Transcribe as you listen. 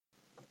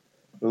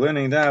We're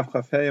learning Daf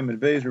Chaf Hey Amid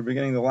Beis. We're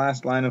beginning the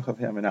last line of Chaf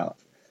Hey Amid Aleph.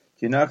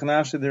 Kinach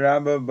nafshe the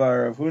Rabba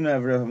bar Rav Huna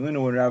of Rav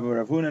Hamnuna when Rav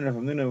Huna and Rav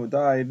Hamnuna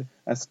died.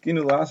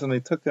 Askinu las, and they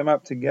took them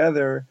up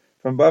together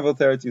from Bavel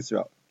to Eretz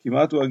Yisrael.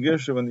 Kimatu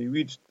Agirsha, when they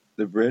reached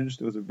the bridge,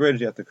 there was a bridge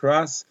you had to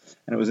cross,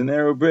 and it was a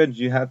narrow bridge.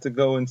 You had to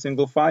go in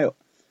single file.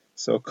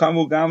 So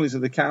Kamu Gamli, so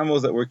the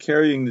camels that were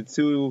carrying the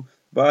two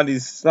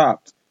bodies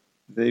stopped.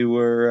 They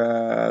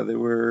were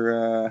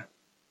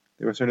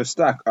sort of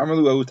stuck.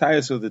 Amalu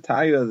Utaya, so the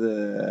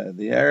Taya,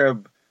 the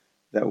Arab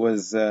that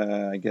was,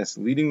 I guess,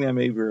 leading them,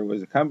 maybe, or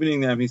was accompanying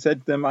them, he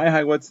said to them,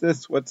 "Hi, what's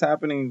this? What's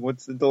happening?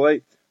 What's the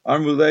delay?"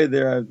 Amrulay,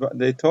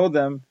 they told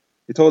him,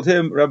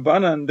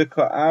 Rabbanan, the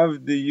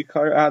Ka'av, the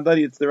Yikar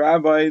Adadi, it's the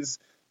rabbis,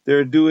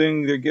 they're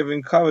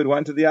giving kavod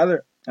one to the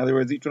other. In other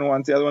words, each one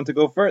wants the other one to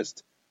go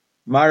first.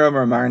 Maram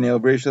or Marnel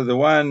Bresha, the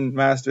one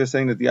master is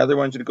saying that the other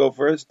one should go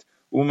first.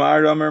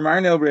 Umaram or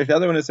Marnel Bresha, the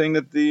other one is saying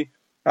that the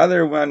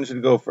other one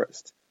should go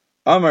first.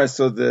 Amar,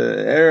 so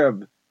the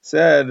Arab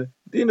said,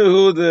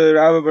 Dinahu the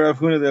Rabba Rav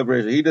Huna the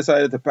Bresha. He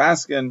decided to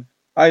paskin.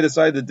 I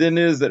decided the din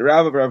is that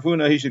Rabba Rav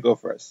Huna, he should go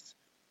first.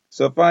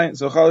 So fine.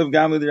 So Chaliv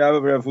Gamli the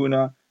Rabba Rav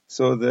Huna.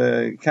 So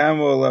the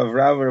camel of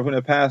Rabba Rav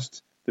Huna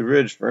passed the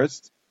bridge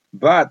first,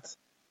 but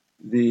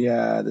the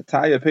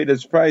Taya paid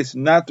its price.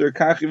 Not their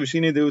Kachi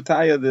Vishini the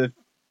Utaya,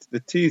 the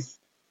teeth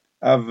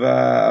of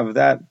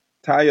that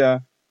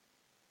Taya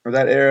or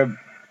that Arab,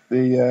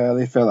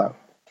 they fell out.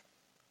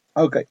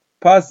 Okay.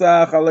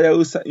 Pasach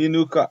alayausa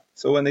Yenuka.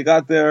 So when they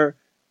got there,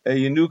 a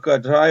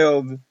Yenuka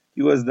child,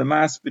 he was the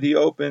maspid, he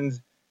opened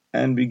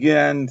and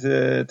began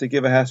to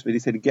give a haspid. He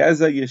said,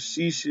 Gaza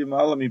Yeshishim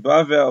Alami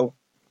Bavel,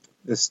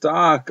 the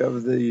stock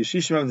of the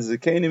Yeshishim of the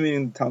Zakenim,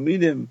 meaning the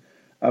Talmidim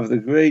of the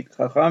great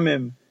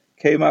Chachamim,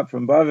 came up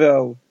from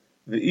Bavel,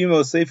 the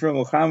Imo Sefer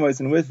Muhammad,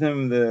 and with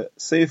him the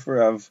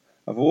Sefer of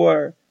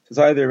war. So it's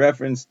either a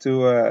reference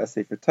to a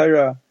Sefer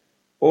Torah,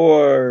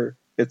 or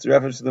it's a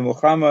reference to the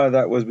Muhammad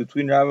that was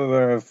between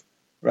Rabba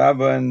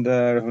and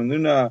Rav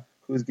Hamnuna,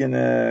 who's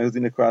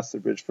gonna cross the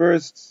bridge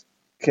first.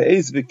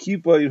 Ka'es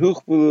v'kipa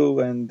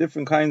yiruchbulu, and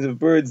different kinds of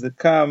birds that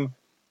come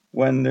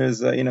when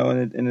there's in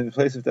a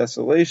place of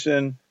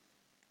desolation.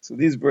 So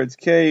these birds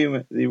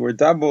came; they were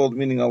doubled,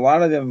 meaning a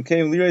lot of them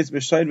came. Lirais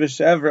b'shayd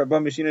v'shever abba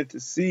mishina, to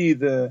see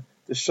the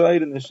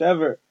shayd and the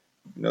shever,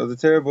 the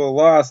terrible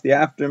loss, the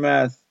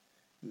aftermath,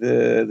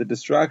 the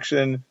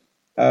destruction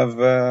of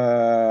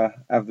the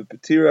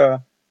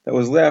Petira that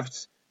was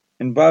left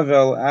in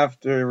Bavel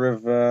after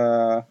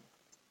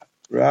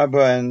Rabba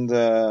and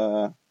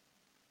Rav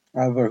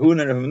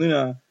Huna and Rav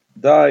Hamnuna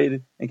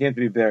died and came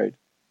to be buried.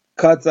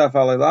 Katzaf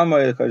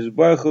alaylamay Kadosh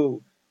Baruch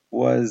Hu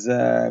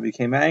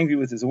became angry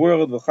with his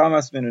world,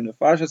 v'chamas min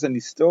nefashas, and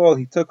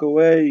he took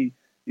away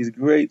these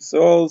great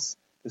souls.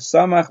 The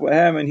samach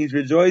b'hem, and he's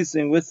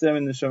rejoicing with them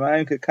in the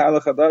Shemayim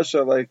kekala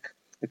chadasha, like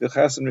the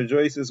Chassan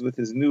rejoices with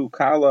his new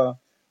kala.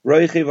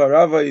 Roichi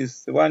v'arava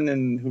is the one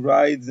who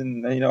rides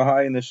and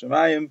high in the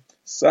Shemayim.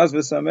 Saz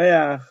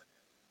v'sameach.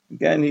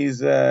 Again,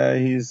 he's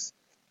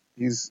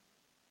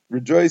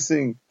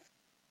rejoicing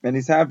and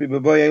he's happy.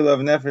 B'boy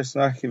elav nefesh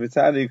nachi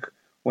v'tzadik,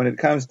 when it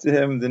comes to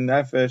him, the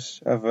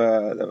nefesh of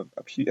a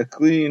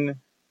clean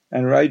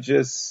and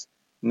righteous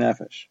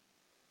nefesh.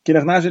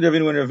 Kinach nashid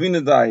Ravina, when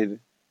Ravina died,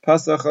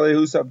 pasach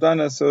alehu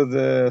sabdana. So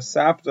the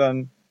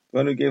Sapdan, the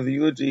one who gave the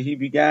eulogy, he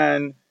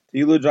began to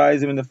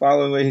eulogize him in the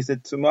following way. He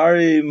said,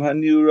 Tumarim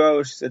hanu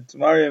rosh. He said,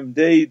 Tumarim,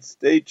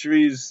 date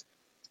trees,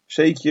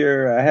 shake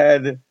your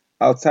head.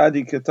 Al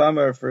tzaddik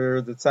katamar,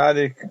 for the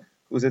tzaddik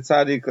who's a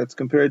tzaddik that's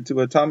compared to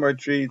a tamar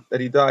tree that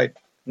he died.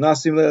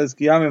 Nasim le'ez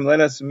kiyamim,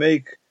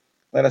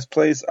 let us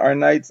place our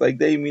nights like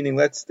day, meaning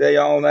let's stay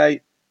all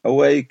night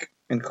awake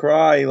and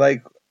cry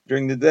like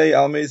during the day.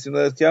 Al mesim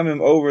le'ez kiyamim,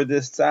 over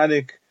this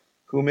tzaddik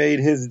who made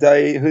his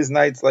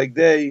nights like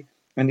day,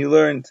 and he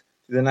learned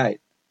the night.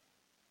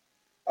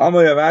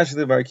 Amar Rav Ashi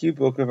the Bar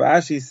Kipuk, Rav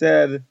Ashi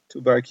said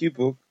to Bar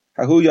Kipuk,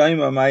 Hahu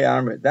Yaima my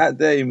Amrit, that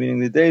day, meaning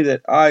the day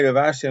that I, Rav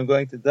Ashi, am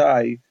going to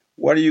die,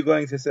 what are you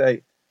going to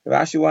say?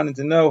 Rav Ashi wanted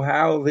to know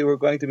how they were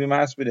going to be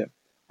maspidim.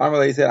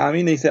 Amar he said,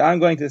 I'm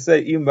going to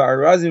say, Im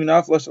ba'arazim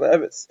naflash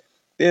le'eves,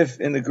 if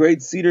in the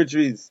great cedar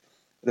trees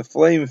the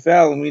flame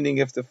fell, meaning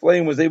if the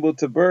flame was able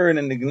to burn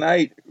and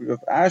ignite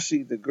Rav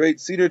Ashi, the great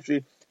cedar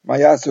tree,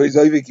 Mayaso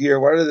Izovik here,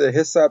 what are the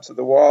hyssops of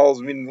the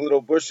walls, meaning the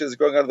little bushes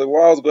growing out of the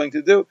walls, going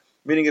to do?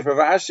 Meaning if Rav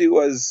Ashi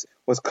was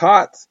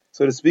caught,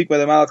 so to speak, by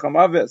the Malach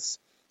HaMavis,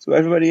 so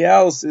everybody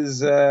else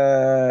is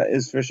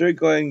for sure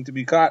going to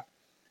be caught.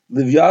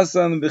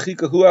 Livyasan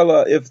b'chikahu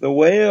ala, if the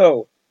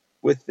whale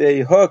with a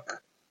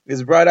hook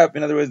is brought up,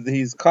 in other words,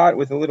 he's caught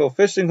with a little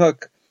fishing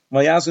hook,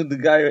 Mayasu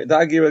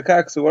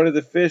dagirakak, so what are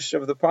the fish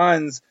of the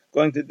ponds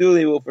going to do?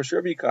 They will for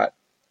sure be caught.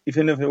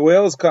 Even if the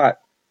whale's caught.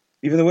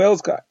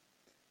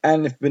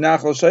 And if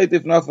benachal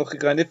shaitif nafal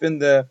chika, and if in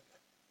the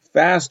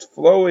fast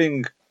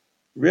flowing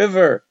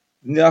river,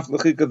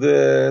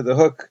 the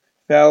hook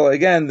fell,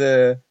 again,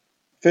 the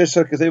fish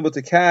hook is able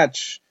to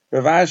catch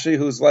Rav Ashi,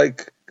 who's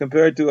like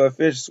compared to a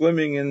fish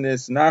swimming in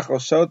this Nachal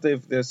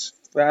Shotev, this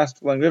fast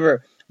flowing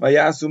river.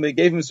 Mayasu, they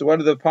gave him, so what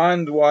are the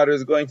pond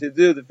waters going to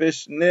do? The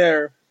fish in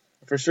there,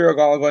 for sure, are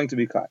all going to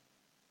be caught.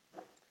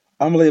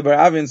 Amalei Bar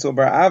Avin, so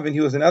Bar Avin,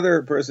 he was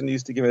another person who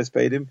used to give us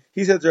paid him.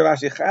 He said to Rav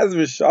Ashi, Chaz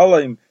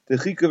v'shalom,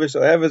 techika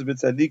v'shalheves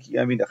b'tzadiki.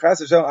 I mean,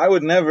 Chaz v'shalom, I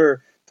would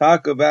never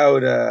talk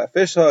about a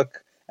fish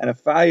hook and a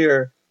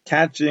fire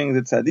catching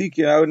the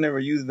tzadiki. I would never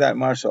use that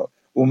mashal.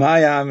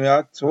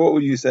 Umayam, so what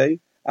would you say?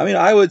 I mean,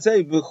 I would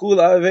say, B'chul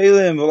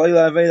avelim,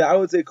 v'layla avela. I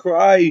would say,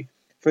 cry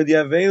for the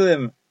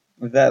avelim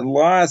that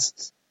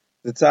lost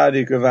the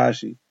tzaddik Rav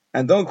Ashi.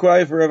 And don't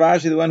cry for Rav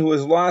Ashi, the one who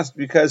was lost,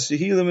 because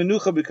Shehila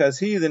Menucha, because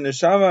he, the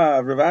neshama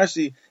of Rav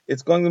Ashi,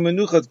 it's going to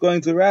Menucha, it's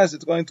going to rest,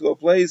 it's going to a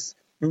place,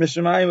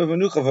 Mishamayim of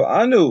Menucha,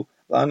 V'anu,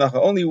 La'anacha.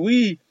 Only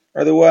we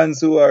are the ones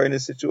who are in a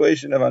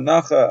situation of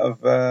Anacha,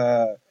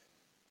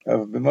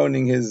 of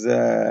bemoaning his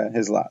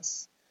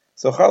loss.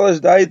 So Chalash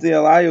Daiti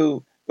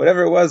Alayu,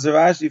 whatever it was,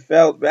 Rav Ashi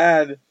felt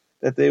bad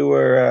that they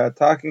were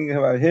talking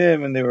about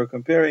him, and they were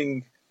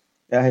comparing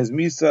his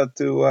misa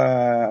to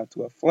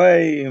a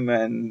flame,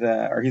 and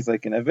or he's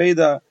like an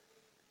aveda,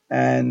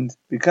 and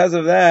because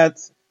of that,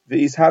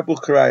 the ishapu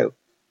karayu.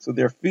 So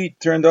their feet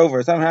turned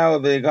over. Somehow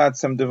they got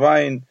some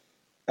divine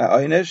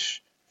einish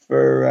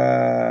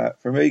for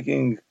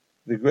making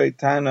the great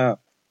Tana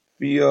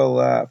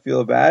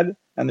feel bad,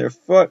 and their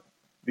foot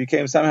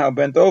became somehow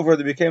bent over.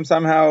 They became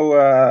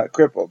somehow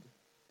crippled.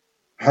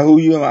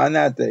 Hahuyuma on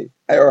that day,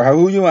 or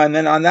Hahuyuma, and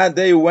then on that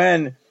day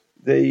when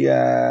Rav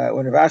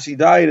Ashi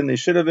died and they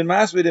should have been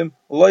masbidim,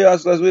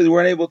 they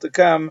weren't able to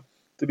come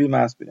to be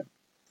masbidim.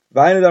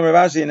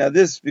 Now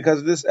this, because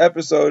of this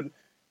episode,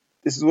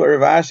 this is what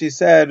Rav Ashi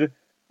said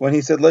when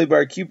he said, Loi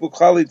bar kipu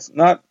chalitza,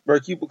 not bar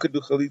kipu could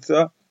do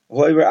chalitza,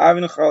 Loi bar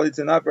avin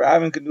chalitza, not bar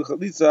avin could do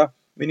chalitza,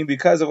 meaning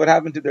because of what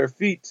happened to their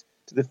feet,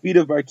 to the feet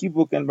of bar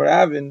kipuk and bar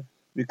avin,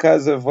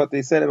 because of what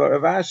they said about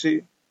Rav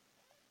Ashi,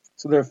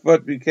 so their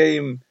foot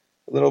became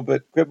a little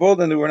bit crippled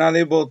and they were not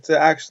able to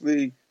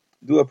actually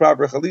do a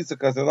proper chalitza,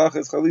 because the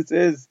halachas chalitza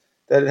is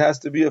that it has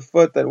to be a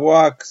foot that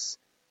walks,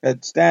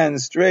 that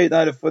stands straight,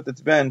 not a foot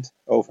that's bent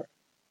over.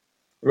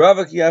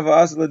 Rava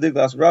kiyava asla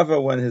diglas. Rava,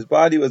 when his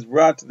body was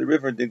brought to the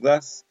river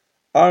Diglas,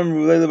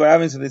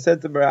 so they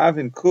said to Bar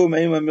Avin, Ku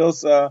meima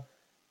milsa,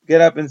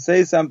 get up and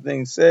say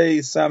something,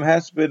 say some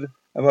hesped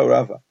about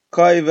Rava.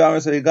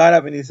 So he got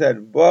up and he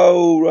said,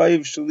 Bo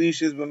raiv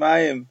shalishis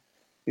b'mayim.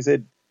 He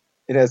said,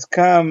 it has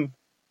come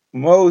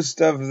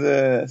most of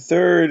the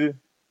third,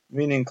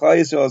 meaning Klal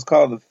Yisrael is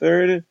called the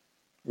third.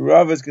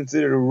 Rav is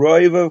considered a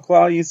roiv of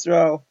Klal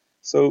Yisrael.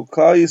 So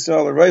Klal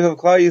Yisrael, a roiv of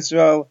Klal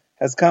Yisrael,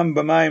 has come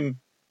b'mayim,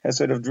 has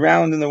sort of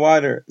drowned in the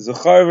water.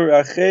 Zachar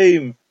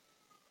v'rachem.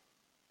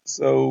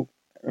 So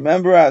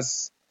remember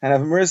us and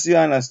have mercy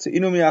on us.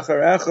 Te'inu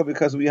mi'acharecha,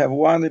 because we have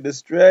wandered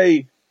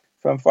astray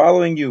from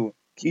following you.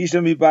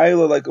 Kisha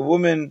mi'bayla, like a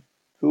woman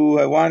who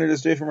had wandered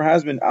astray from her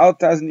husband. Al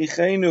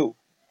taznichenu,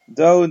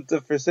 don't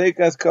forsake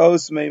us.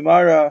 Ka'os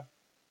meimara,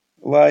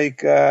 like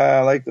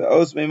the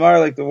os meimara,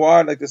 like the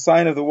water, like the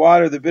sign of the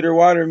water, the bitter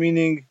water,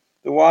 meaning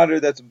the water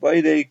that's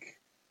baidek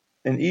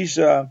and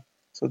isha.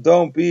 So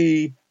don't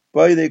be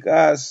baidek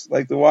us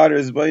like the water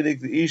is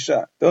baidek the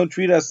isha. Don't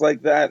treat us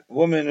like that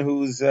woman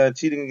who's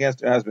cheating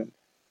against her husband.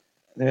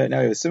 Now you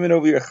have Simen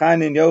over here,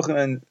 Chanin,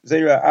 Yochanan,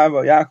 Zera,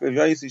 Abba, Yaakov,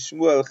 Yaisi,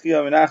 Shmuel,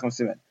 Chia, Menachem,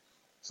 Simen.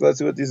 So let's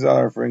see what these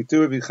are referring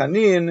to. Rabbi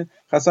Chanin,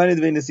 Chasanid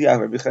Veinisiach.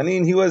 Rabbi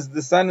Chanin, he was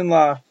the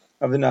son-in-law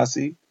of the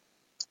Nasi.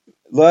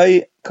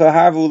 Lai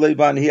Kahavu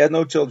Leiban, he had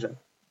no children.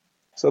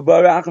 So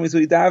Barachim, so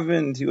he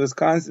davened, he was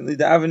constantly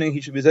davening,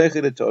 he should be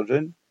Zeicher to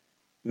children.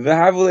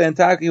 V'havule and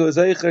Taki was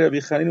Zeicher, Rabbi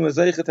Chanin was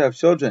Zeicher to have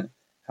children.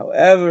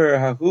 However,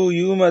 Hahu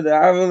Yuma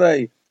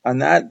Da'avule, on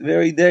that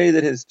very day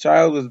that his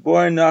child was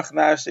born, Nach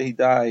Nashe, he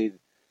died.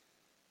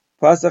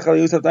 Pasach al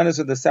Yusuf Tanis,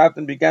 so the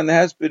Sapton began the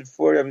hesped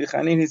for Rabbi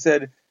Chanin, he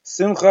said,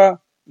 Simcha,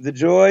 the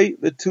joy,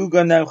 the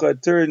Tuga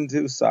Nemcha turned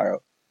to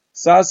sorrow.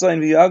 Sasa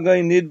and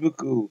Viyagai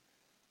Nidbuku,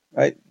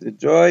 right? The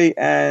joy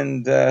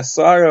and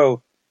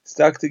sorrow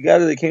stuck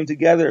together, they came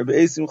together.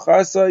 Be'esim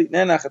Chasai,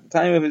 Nenach, at the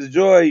time of his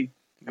joy,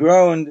 he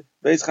groaned.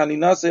 Be'es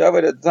Chaninasai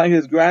Avad, at the time he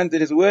was granted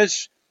his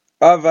wish,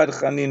 Avad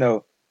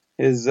Chanino,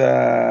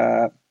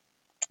 the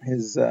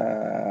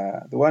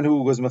one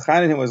who was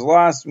mechanin him was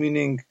lost,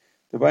 meaning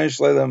the Baruch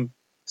Shalom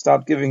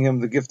stopped giving him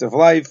the gift of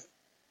life.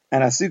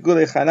 And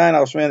Asikule Chanan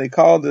al Shmein, they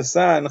called the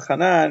son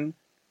Chanan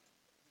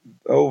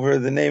over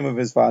the name of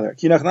his father.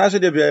 When Rabbi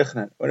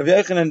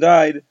Yochanan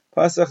died,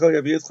 Pasach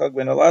Rabbi Yitzchak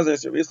ben Elazar,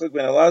 so Rabbi Yitzchak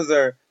ben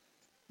Elazar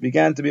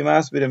began to be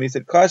masbidim. He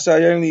said,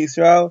 Kasha Yom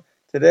Yisrael,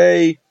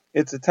 today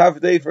it's a tough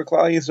day for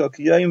Klal Yisrael.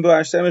 Ki Yom Ba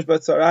Hashemesh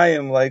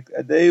Batzarayim, like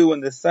a day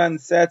when the sun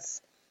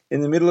sets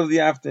in the middle of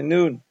the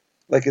afternoon.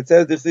 Like it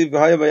says, it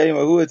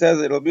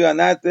says it'll be on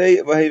that day,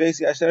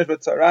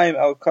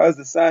 I'll cause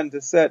the sun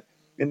to set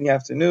in the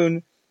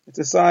afternoon. It's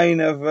a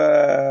sign of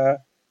a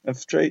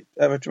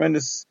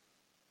tremendous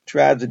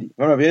tragedy.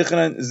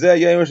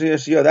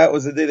 That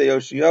was the day that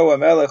Yoshio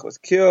Melech was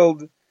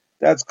killed.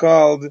 That's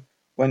called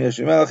when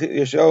Yoshio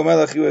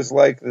Melech, he was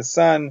like the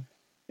sun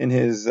in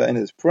his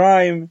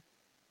prime,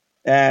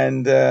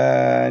 and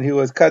he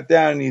was cut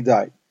down and he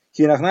died.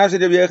 Ki nachnash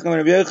Rabbi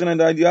Yochanan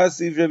died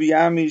Yosef Rabbi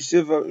Ami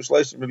Shiva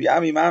Shleishim. Rabbi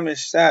Ami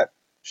Mamish sat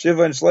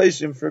Shiva and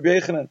Shleishim for Rabbi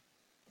Yochanan.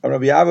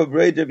 Rabbi Abba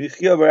Braid Rabbi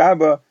Chia Bar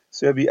Abba.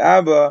 So Rabbi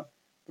Abba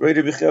Braid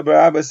Rabbi Chia Bar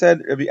Abba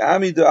said Rabbi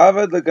Ami do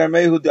Avad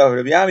legarmehu davar.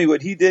 Rabbi Ami,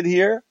 what he did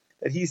here,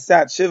 that he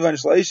sat Shiva and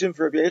Shleishim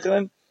for Rabbi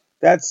Yochanan,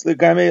 that's the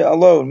garmei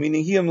alone,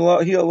 meaning he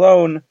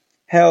alone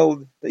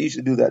held that you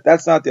should do that.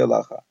 That's not the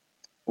halacha.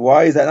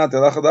 Why is that not the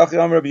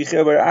halacha? Rabbi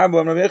Chia Bar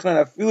Abba Rabbi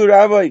Yochanan afilu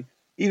Rabbi,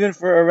 even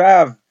for a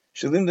Rav.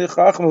 Shalim de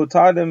Chachma who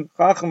taught him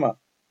Chachma.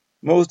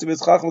 Most of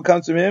his Chachma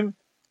comes from him,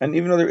 and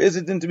even though there is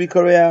a din to be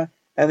Korea,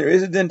 and there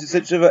is a din to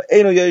sit Shiva,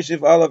 Eino Yeshiv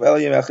Alav El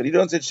Yom Echad. You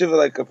don't sit Shiva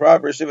like a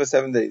proper Shiva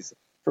 7 days.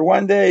 For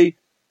one day,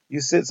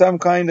 you sit some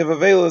kind of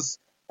Avelus,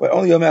 but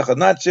only Yom Echad,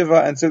 not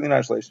Shiva, and certainly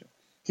not Shleishim.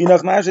 When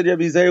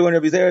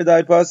Rabbi Zera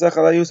died, Pasach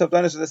Ala Yusuf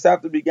Tanis, the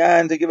Sapta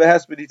began to give a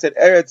hesped. He said,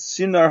 Eretz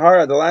Shinar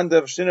Hara, the land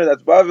of Shinar,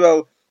 that's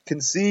Bavel,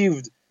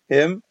 conceived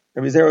him.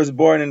 Rabbi Zera was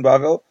born in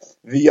Bavel,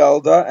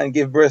 V'yalda, and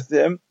gave birth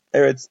to him.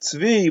 Eretz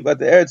Tzvi, but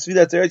the Eretz Tzvi,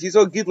 that's Eretz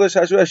Yisrael, Gitla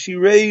Shashua, she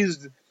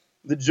raised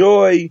the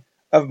joy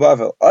of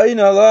Bavel.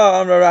 Ayin Allah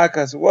Amra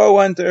Rakas. Woe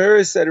unto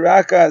her, said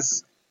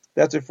Rakas.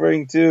 That's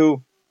referring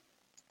to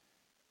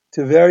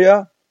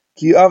Tiveria.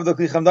 Ki avda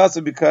kli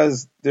chamdasa,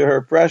 because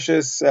her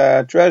precious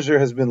treasure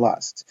has been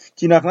lost.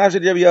 Ki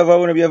nachnashet Rabbi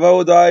Yavo, and Rabbi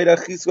Yavo died.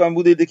 Achisu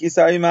amudi de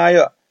Kisari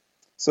Maya.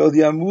 So the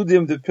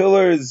amudim, the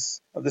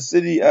pillars of the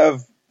city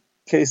of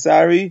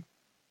Kesari,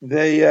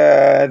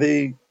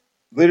 they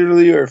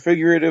literally or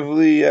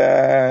figuratively,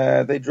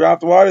 they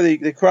dropped water.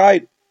 They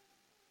cried.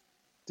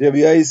 Rabbi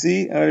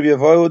Yossi, and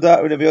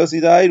Rabbi Yossi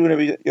died. When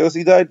Rabbi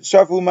Yossi died,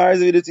 Shafu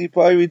Marzevi de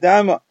Tzipari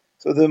Dama.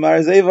 So the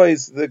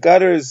Marzevais, the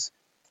gutters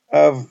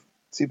of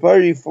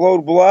Tzipari,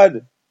 flowed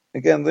blood.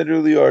 Again,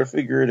 literally or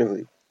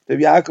figuratively.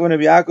 Rabbi Yaakov, when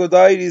Rabbi Yaakov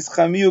died,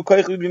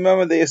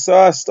 they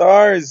saw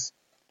stars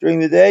during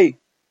the day.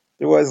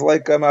 There was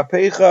like a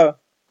mapecha,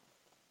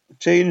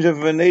 change of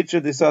nature.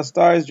 They saw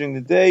stars during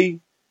the day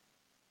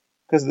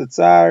because of the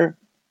Tsar.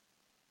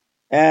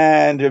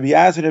 And Rabbi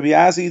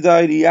Yassi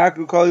died.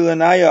 Yaakov Kali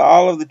Lanaya.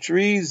 All of the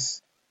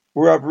trees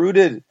were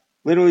uprooted.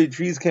 Literally,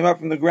 trees came up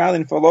from the ground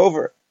and fell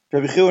over.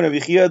 Rabbi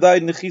Chia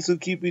died. Nechisu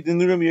Kipi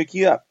Denurim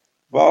Yakia.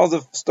 Balls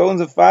of stones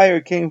of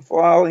fire came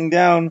falling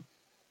down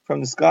from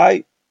the sky.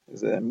 It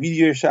was a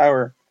meteor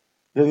shower.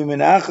 Rabbi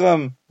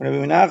Menachem,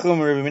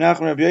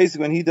 Rabbi Yosef,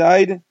 when he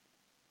died,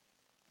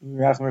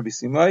 Rabbi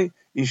Simai,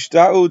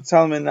 Ishtau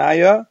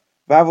Talmenaya,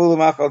 Bavul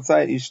Machal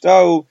Tzai.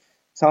 Ishtau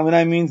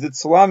Talmenaya means that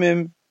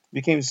Salamim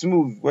became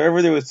smooth.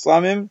 Wherever there was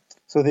Salamim,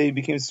 so they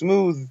became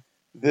smooth.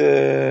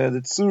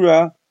 The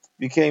Tzura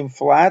became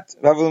flat.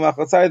 Bavul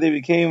Machal Tzai, they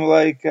became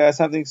like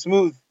something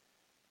smooth.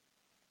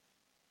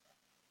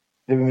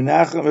 Rabbi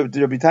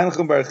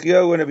Tanchem Bar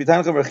Chia, when Rabbi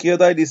Tanchem Bar Chia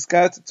died,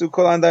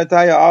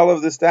 all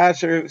of the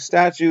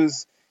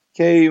statues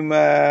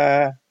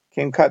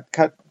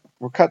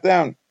were cut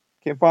down,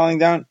 came falling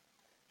down.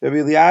 Rabbi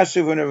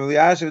Eliashiv, when Rabbi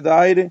Eliashiv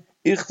died,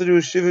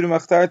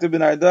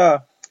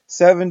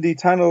 70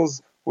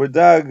 tunnels were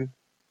dug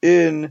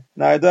in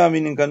Narda,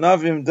 meaning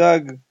Ganavim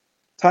dug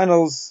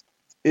tunnels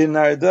in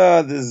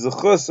Narda. The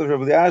Zechus of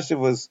Rabbi Eliashiv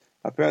was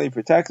apparently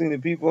protecting the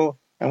people,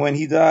 and when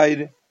he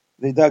died,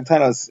 they dug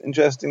tunnels.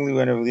 Interestingly,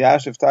 when Rabbi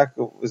Eliashiv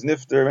was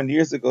nifter many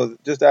years ago,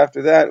 just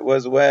after that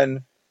was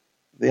when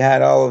they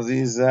had all of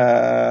these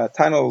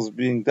tunnels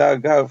being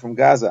dug out from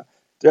Gaza.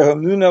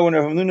 When Rav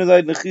Hamnuna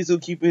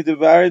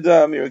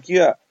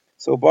died,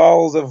 so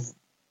balls of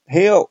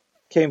hail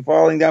came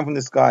falling down from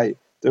the sky.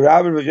 The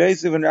Rabbi of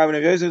Yosef, when Rabbi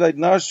of Yosef died,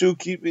 Nashu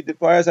Kipi the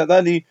Paras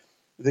Hadani,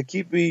 the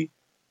Kipi,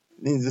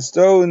 the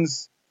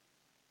stones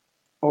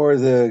or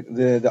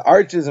the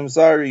arches,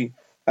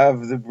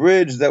 of the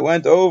bridge that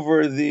went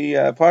over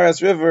the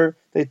Paras River,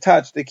 they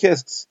touched, they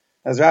kissed.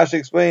 As Rashi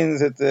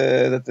explains that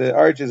the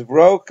arches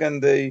broke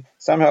and they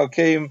somehow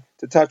came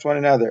to touch one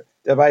another.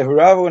 Rabbi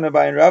Huravu and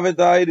Rabbi Rava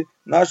died.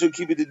 Nashu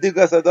Kipi the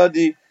Diglas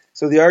Adadi.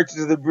 So the arches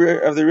of the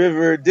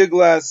river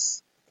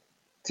Diglas,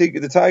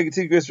 the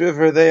Tigris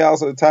River, they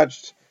also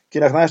touched.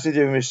 When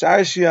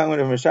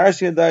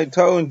Misharshia died,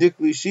 To and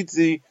Dikli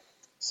Shitzi.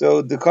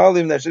 So the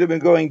kolim that should have been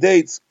growing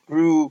dates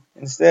grew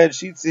instead.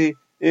 Shitzi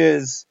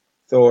is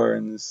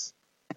thorns.